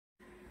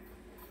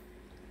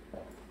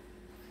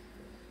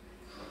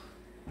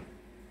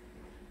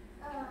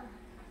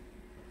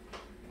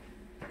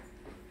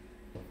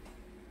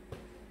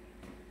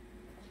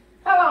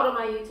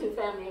my YouTube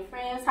family and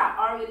friends? How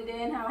are we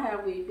today and how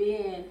have we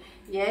been?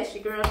 Yes,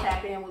 your girl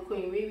Tap In with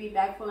Queen Riri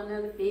back for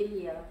another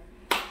video.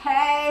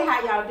 Hey,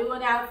 how y'all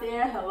doing out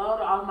there? Hello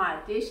to all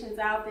my additions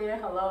out there.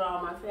 Hello to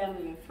all my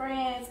family and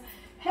friends.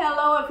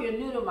 Hello if you're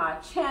new to my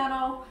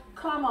channel.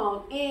 Come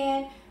on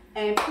in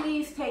and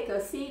please take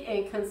a seat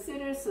and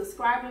consider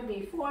subscribing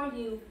before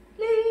you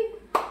leave.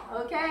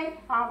 Okay?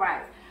 All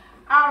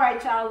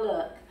right, y'all,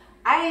 look.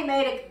 I ain't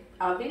made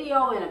a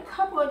video in a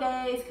couple of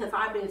days because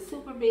I've been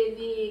super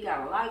busy,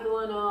 got a lot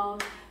going on.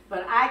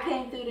 But I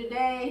came through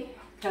today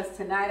because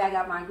tonight I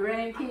got my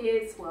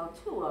grandkids, well,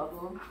 2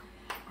 of them.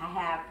 I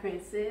have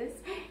Princess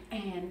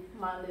and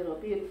my little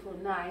beautiful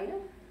Naya.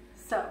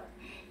 So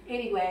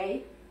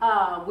anyway,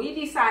 we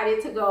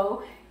decided to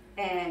go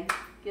and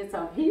get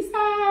some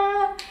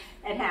pizza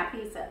and have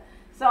pizza.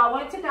 So I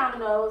went to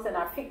Dominoes and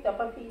I picked up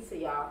a pizza,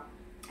 y'all.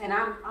 And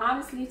I'm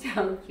honestly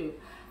telling you,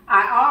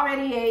 I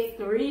already ate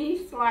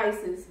 3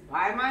 slices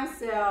by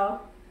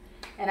myself.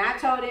 And I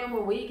told him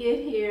when we get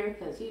here,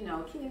 because, you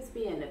know, kids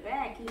be in the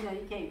back, you know,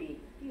 you can't be,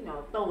 you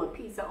know, throwing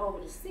pizza over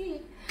the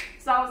seat.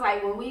 So I was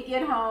like, when we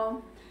get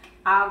home,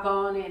 I'll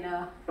go on and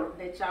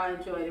let y'all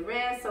enjoy the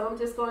rest. So I'm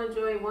just going to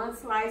enjoy 1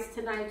 slice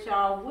tonight,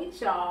 y'all, with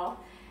y'all.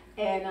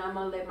 And I'm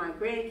going to let my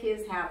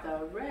grandkids have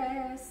the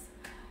rest.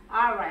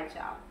 All right,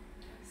 y'all.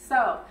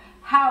 So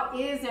how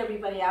is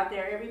everybody out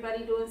there?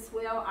 Everybody doing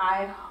swell?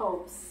 I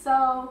hope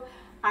so.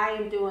 I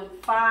am doing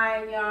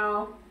fine,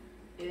 y'all.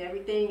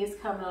 Everything is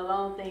coming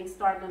along. Things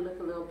starting to look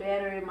a little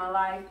better in my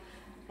life.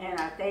 And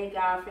I thank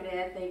God for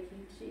that. Thank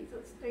you,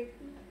 Jesus. Thank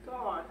you,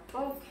 God.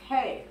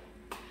 Okay.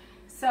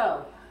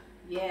 So,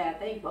 yeah,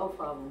 thank both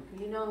of them,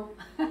 you know.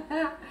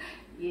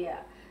 Yeah.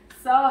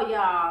 So,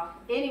 y'all,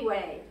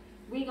 anyway,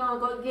 we're going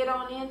to go get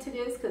on into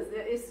this because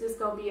it's just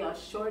going to be a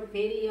short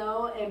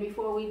video. And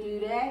before we do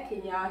that,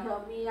 can y'all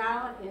help me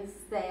out and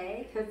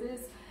say, because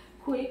it's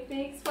Quick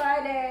Fix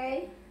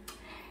Friday.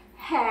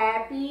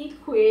 Happy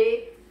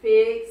Quick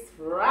Fix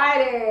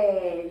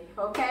Friday.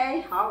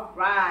 Okay? All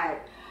right.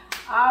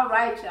 All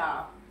right,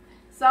 y'all.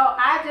 So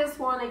I just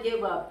want to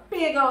give a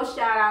big old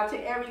shout out to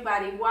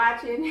everybody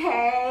watching.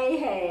 Hey,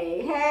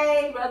 hey,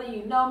 hey, whether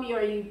you know me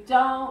or you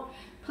don't,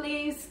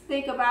 please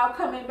think about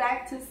coming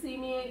back to see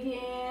me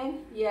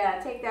again.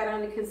 Yeah, take that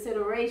under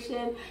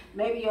consideration.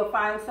 Maybe you'll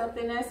find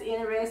something that's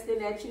interesting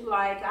that you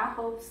like. I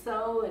hope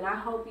so, and I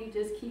hope you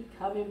just keep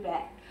coming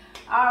back.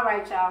 All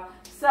right, y'all.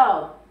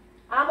 So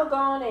I'm going to go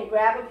on and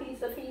grab a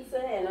piece of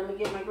pizza, and I'm going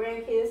to get my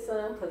grandkids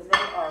some because they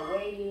are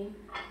waiting.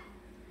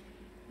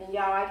 And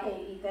y'all, I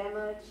can't eat that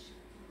much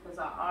because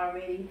I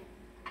already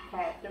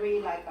had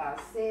 3, like I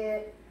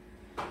said.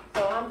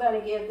 So I'm going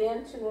to give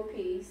them 2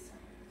 apiece,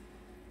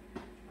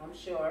 I'm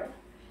sure.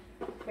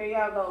 Here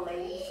y'all go,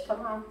 ladies.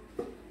 Come on.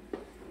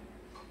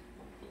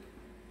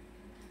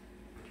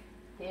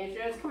 Here's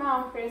yours. Come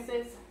on,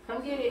 Princess.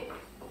 Come get it.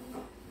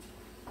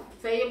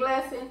 Say your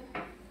blessing.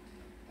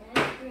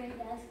 That's good.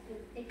 That's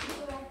good. Thank you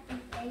for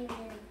asking.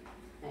 Amen.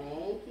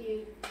 Thank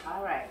you.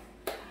 All right.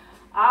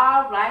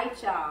 All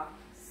right, y'all.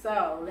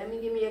 So let me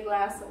give me a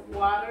glass of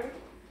water.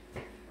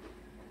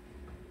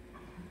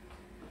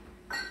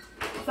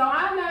 So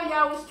I know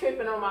y'all was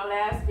tripping on my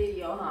last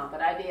video, huh?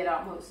 But I did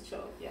almost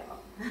choke, y'all.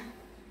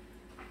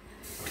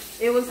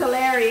 It was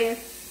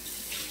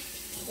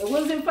hilarious. It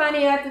wasn't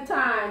funny at the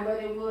time,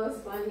 but it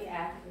was funny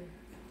after.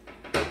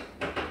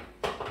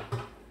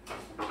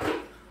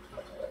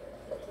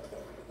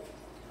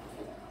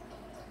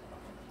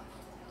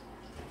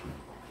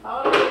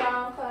 Hold on,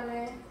 y'all, I'm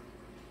coming.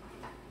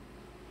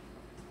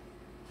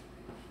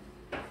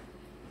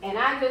 And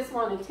I just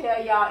want to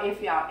tell y'all,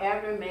 if y'all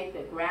ever make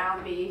the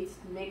ground beef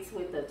mixed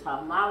with the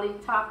tamale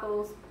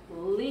tacos,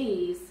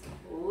 please,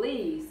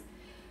 please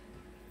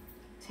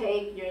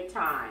take your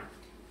time.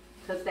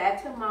 Because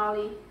that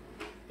tamale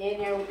in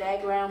there with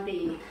that ground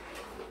beef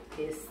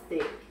is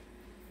thick.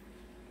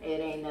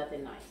 It ain't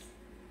nothing nice.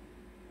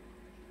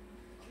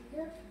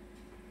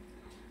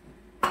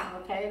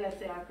 Okay, let's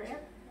say our prayer.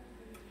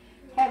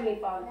 Heavenly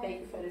Father, thank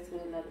you for this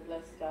good, another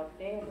blessed God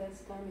day.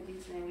 Blessed time in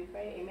Jesus' name we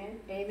pray. Amen.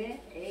 Amen.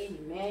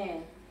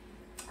 Amen.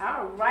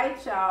 All right,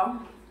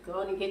 y'all.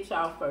 Go and get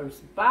y'all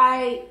first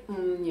bite.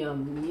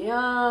 Yum,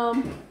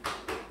 yum.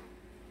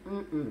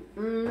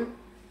 And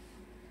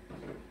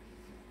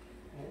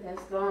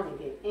let's go and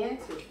get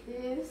into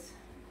this.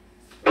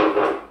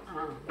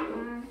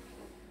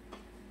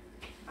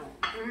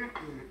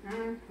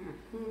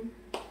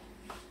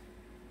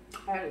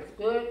 That is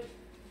good.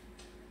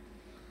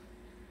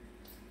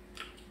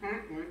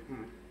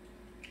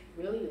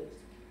 Really is.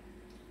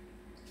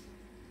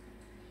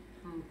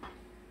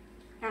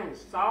 And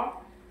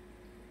soft.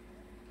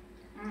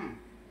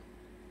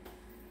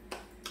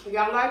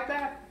 Y'all like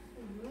that?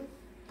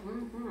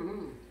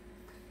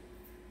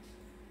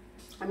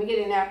 Let me get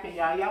a napkin,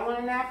 y'all. Y'all want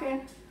a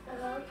napkin?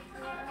 Uh-oh.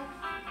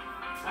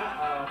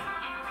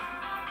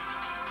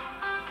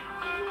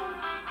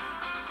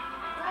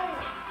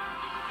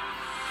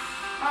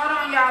 Hold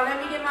on, y'all. Let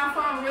me get my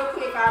phone real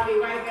quick. I'll be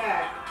right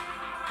back.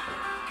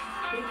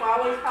 People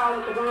always call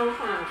it the wrong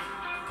time.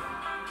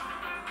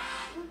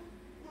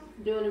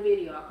 doing a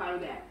video. I'll call you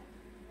back.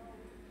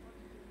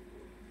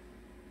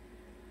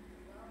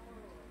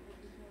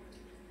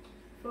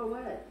 For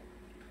what?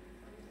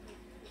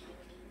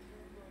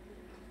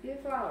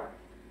 Get flour.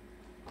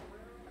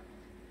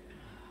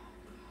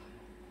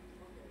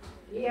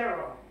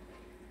 Yarrow.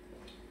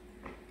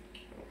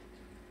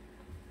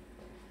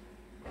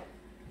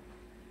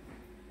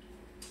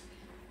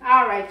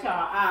 All right,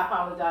 y'all. I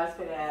apologize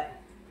for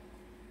that.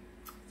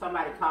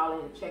 Somebody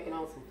calling and checking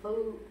on some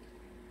food.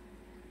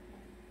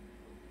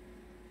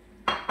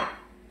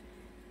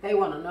 They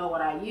want to know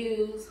what I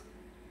use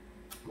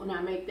when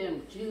I make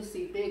them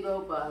juicy big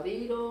old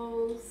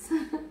burritos.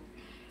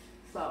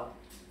 So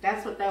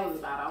that's what that was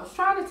about. I was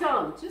trying to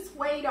tell them, just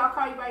wait, I'll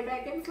call you right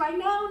back. It was like,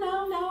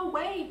 no,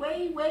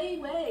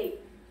 wait.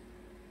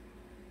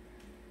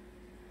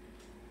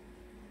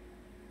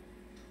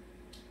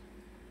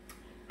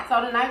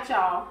 So tonight,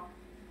 y'all,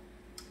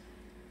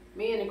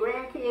 me and the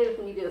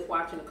grandkids, we just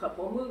watching a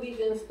couple of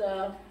movies and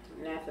stuff,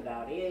 and that's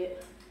about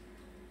it.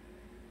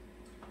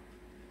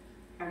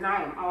 And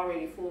I am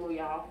already full,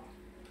 y'all.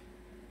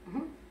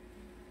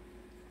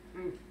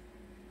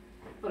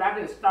 But I've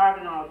been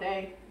starving all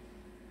day,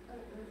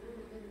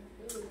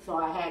 so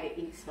I had to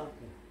eat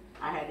something.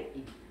 I had to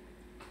eat.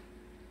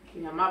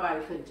 You know, my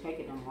body couldn't take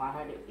it no more. I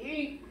had to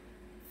eat.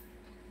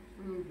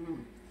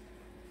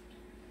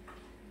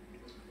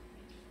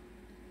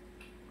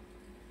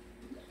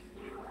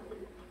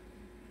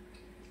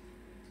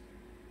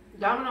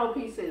 Domino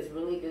pizza is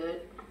really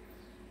good.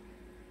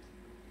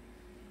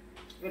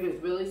 It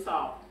is really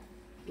soft,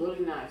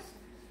 really nice.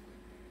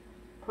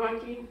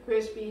 Crunchy,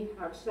 crispy,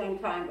 at the same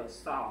time, but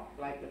soft.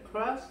 Like the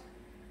crust,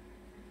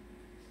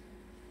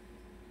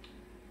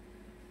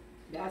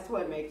 that's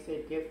what makes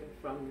it different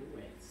from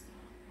the rest.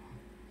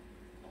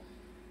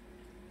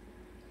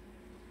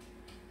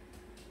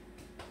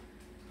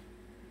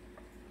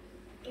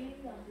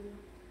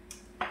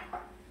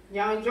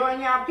 Y'all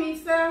enjoying y'all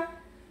pizza?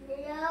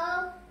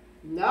 No.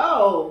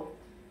 No.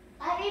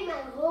 I ate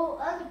my whole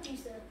other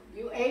pizza.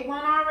 You ate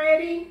one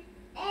already?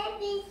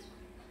 And this.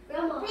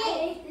 Grandma, I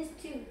ate this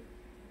too.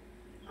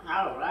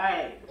 All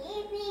right.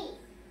 Eat this.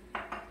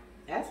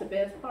 That's the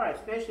best part,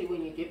 especially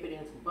when you dip it in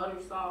some butter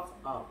sauce.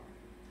 Oh.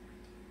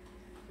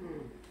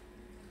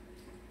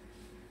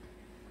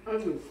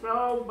 This is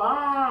so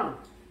bomb.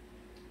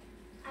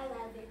 I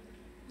love it.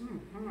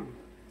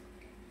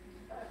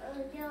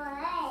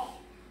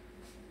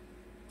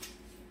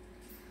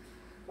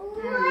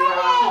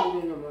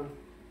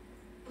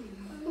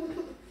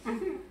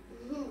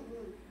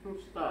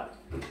 Stop.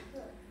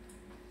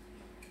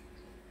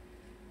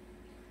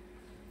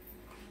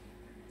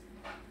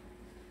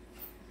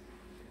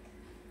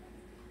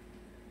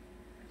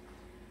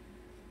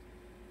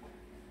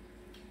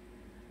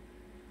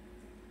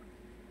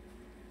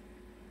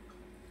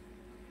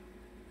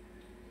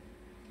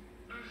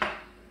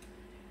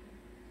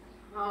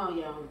 Oh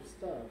yeah, I'm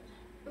stuffed.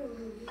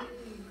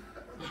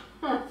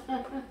 Okay,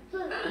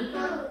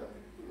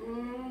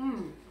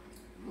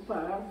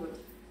 that's good.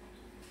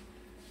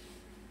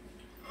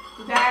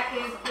 That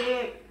is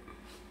it.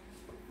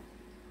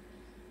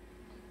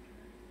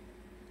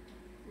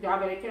 Y'all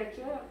better catch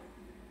up.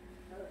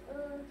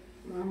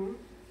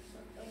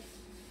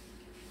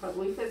 Cause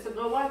we fit to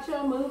go watch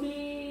a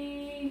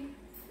movie.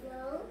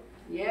 No.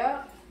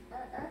 Yeah.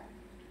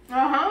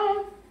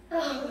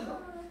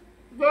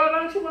 Girl,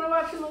 don't you want to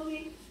watch a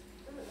movie?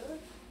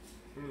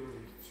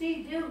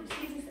 She do.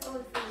 She just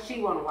always says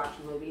She want to watch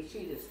a movie.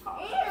 She just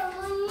talking.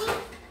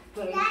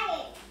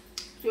 Daddy.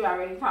 She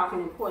already talking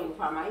and pointing,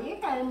 talking about, you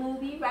got a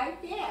movie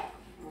right there.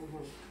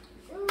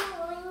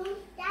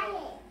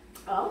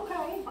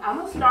 Okay, I'm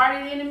going to start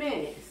it in a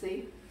minute.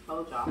 See?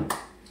 Told y'all.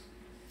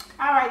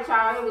 All right,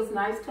 y'all. It was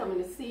nice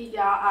coming to see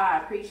y'all. I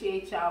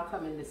appreciate y'all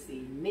coming to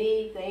see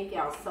me. Thank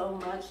y'all so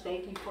much.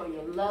 Thank you for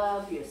your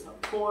love, your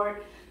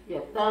support,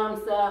 your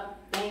thumbs up.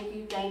 Thank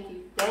you, thank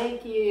you,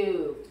 thank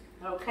you.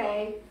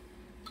 Okay?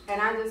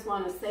 And I just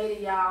want to say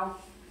to y'all,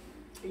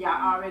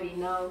 y'all already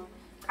know,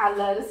 I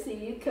love to see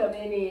you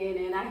coming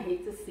in and I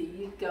hate to see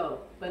you go.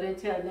 But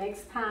until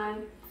next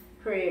time,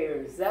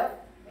 prayers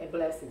up and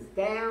blessings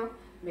down.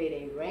 May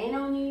they rain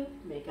on you.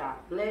 May God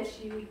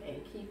bless you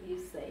and keep you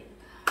safe.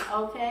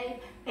 Okay?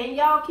 And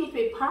y'all keep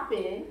it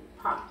popping,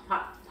 pop,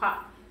 pop,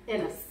 pop,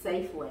 in a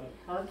safe way.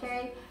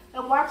 Okay?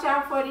 And watch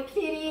out for the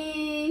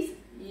kitties.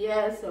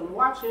 Yes, and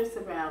watch your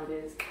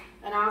surroundings.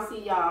 And I'll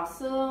see y'all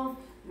soon.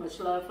 Much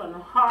love from the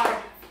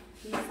heart.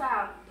 Peace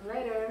out.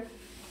 Later.